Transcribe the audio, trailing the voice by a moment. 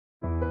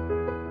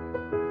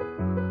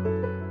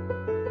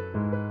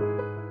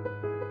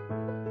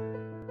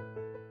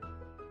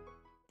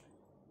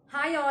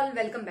Hi all,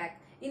 welcome back.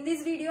 In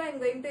this video I am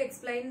going to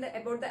explain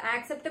about the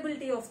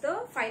acceptability of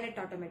the finite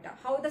automata.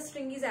 How the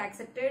string is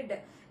accepted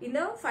in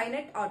the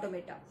finite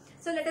automata.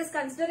 So let us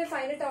consider a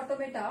finite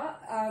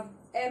automata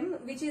M,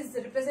 which is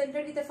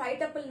represented with a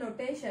 5-tuple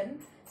notation,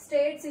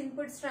 states,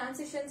 inputs,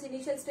 transitions,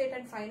 initial state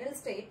and final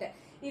state.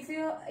 If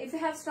you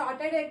have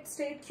started at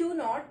state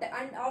Q0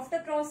 and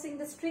after processing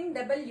the string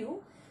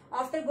W,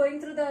 after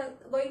going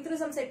through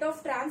some set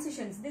of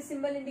transitions, this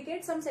symbol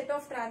indicates some set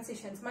of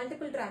transitions,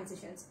 multiple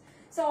transitions.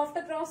 So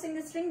after processing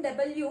the string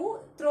W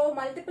through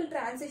multiple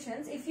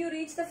transitions, if you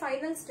reach the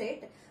final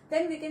state,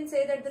 then we can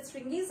say that the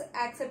string is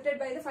accepted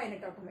by the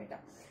finite automata.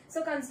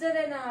 So consider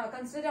an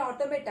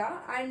automata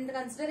and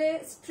consider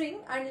a string,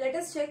 and let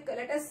us check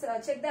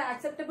the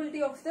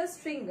acceptability of the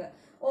string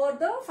or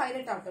the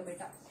finite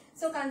automata.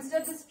 So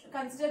consider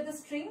the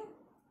string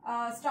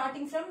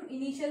starting from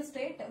initial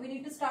state. We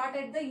need to start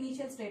at the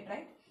initial state,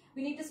 right?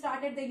 We need to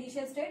start at the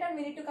initial state and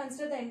we need to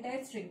consider the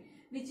entire string,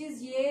 which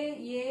is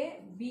A,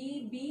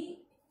 B, B,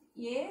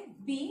 A,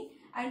 B,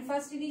 and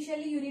first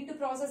initially you need to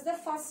process the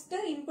first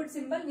input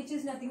symbol, which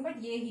is nothing but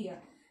A here.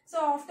 So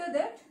after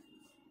that,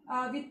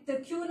 with the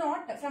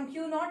Q0, from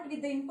Q0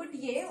 with the input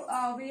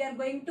A, we are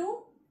going to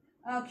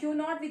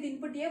Q0 with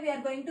input A, we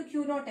are going to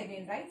Q0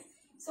 again, right?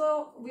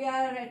 So we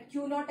are at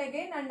Q0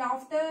 again, and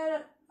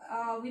after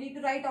we need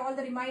to write all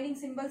the remaining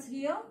symbols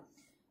here.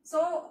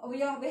 So we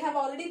have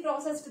already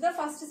processed the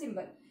first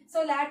symbol.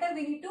 So later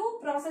we need to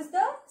process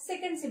the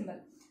second symbol.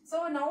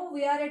 So now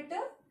we are at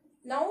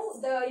now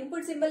the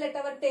input symbol at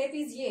our tape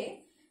is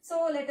A.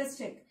 So let us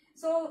check.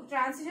 So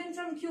transition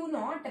from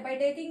Q0 by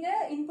taking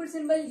a input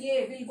symbol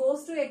A will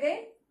goes to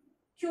again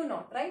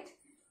Q0, right?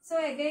 So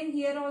again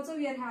here also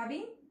we are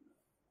having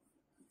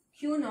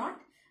Q0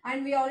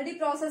 and we already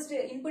processed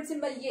input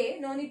symbol A.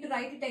 No need to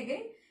write it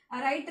again.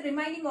 Write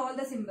remaining all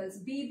the symbols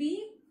B,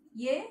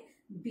 B, A,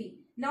 B.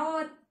 Now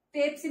our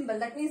tape symbol,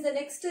 that means the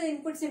next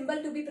input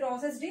symbol to be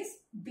processed is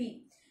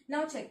B.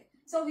 Now check.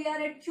 So we are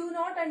at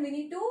Q0 and we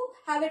need to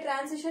have a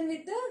transition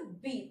with the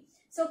B.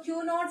 So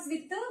Q0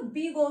 with the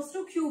B goes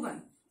to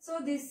Q1. So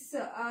this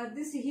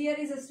here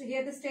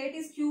the state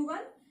is Q1,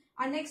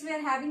 and next we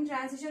are having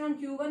transition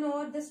on Q1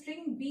 over the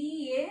string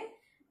B, A,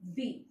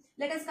 B.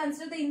 Let us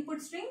consider the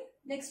input string.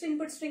 Next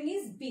input string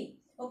is B.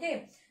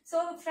 Okay.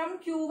 So from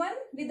Q1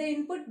 with the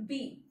input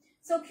B.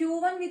 So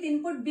Q1 with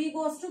input B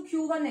goes to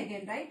Q1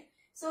 again, right?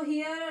 So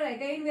here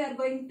again we are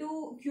going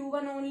to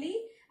Q1 only,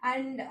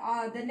 and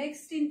the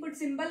next input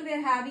symbol we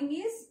are having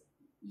is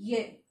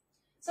A.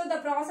 So the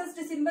processed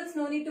symbols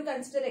no need to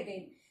consider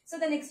again. So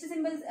the next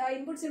symbol,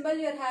 input symbol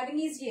you are having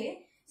is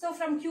A. So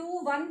from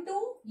Q1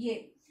 to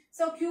A.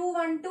 So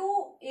Q1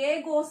 to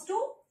A goes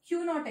to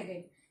Q0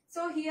 again.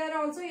 So here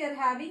also you are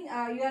having,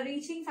 you are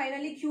reaching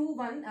finally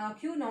Q1,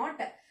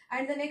 Q0,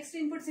 and the next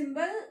input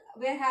symbol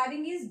we are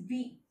having is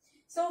B.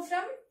 So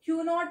from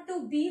Q0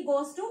 to B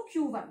goes to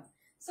Q1.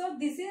 So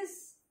this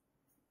is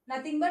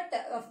nothing but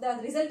the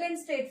resultant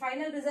state,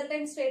 final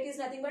resultant state is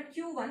nothing but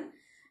Q1,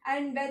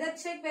 and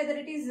check whether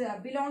it is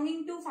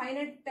belonging to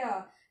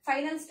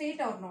final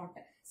state or not.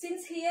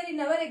 Since here in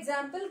our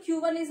example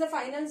Q1 is the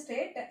final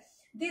state,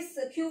 this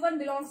Q1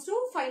 belongs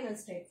to final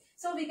state.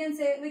 So we can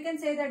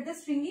say that the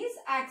string is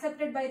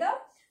accepted by the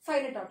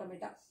finite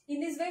automata. In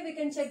this way we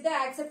can check the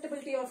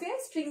acceptability of a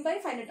string by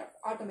finite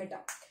automata.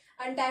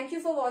 And thank you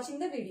for watching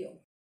the video.